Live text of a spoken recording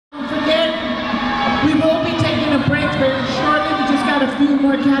We will be taking a break very shortly. We just got a few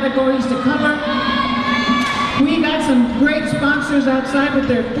more categories to cover. We got some great sponsors outside with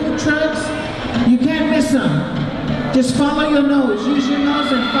their food trucks. You can't miss them. Just follow your nose. Use your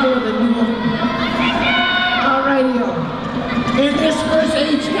nose and follow the new. Alrighty, yo. In this first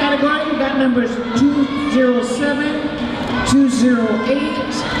age category, we got numbers 207,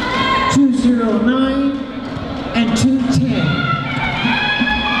 208, 209, and 210.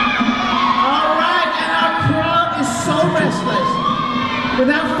 All right, and our crowd is so restless.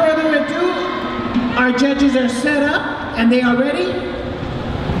 Without further ado, our judges are set up and they are ready.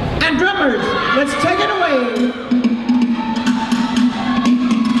 And drummers, let's take it away.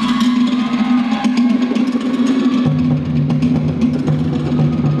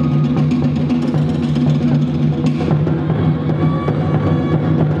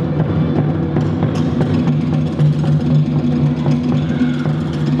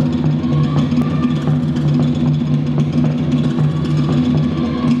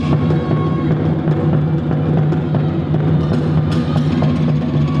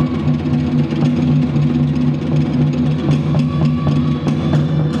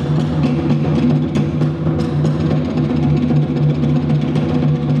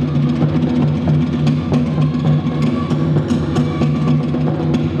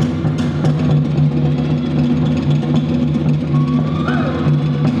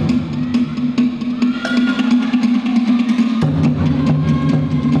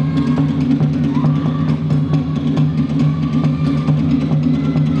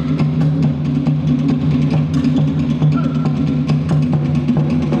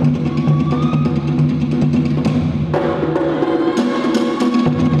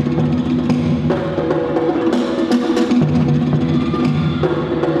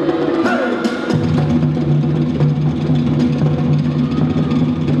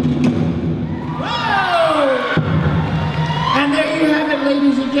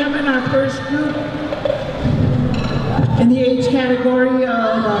 Ladies and gentlemen, our first group in the age category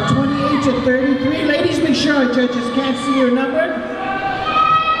of 28 to 33. Ladies, make sure our judges can't see your number.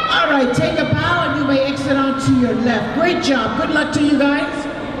 All right, take a bow and you may exit onto your left. Great job. Good luck to you guys.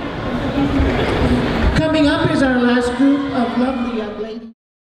 Coming up is our last group of lovely young ladies.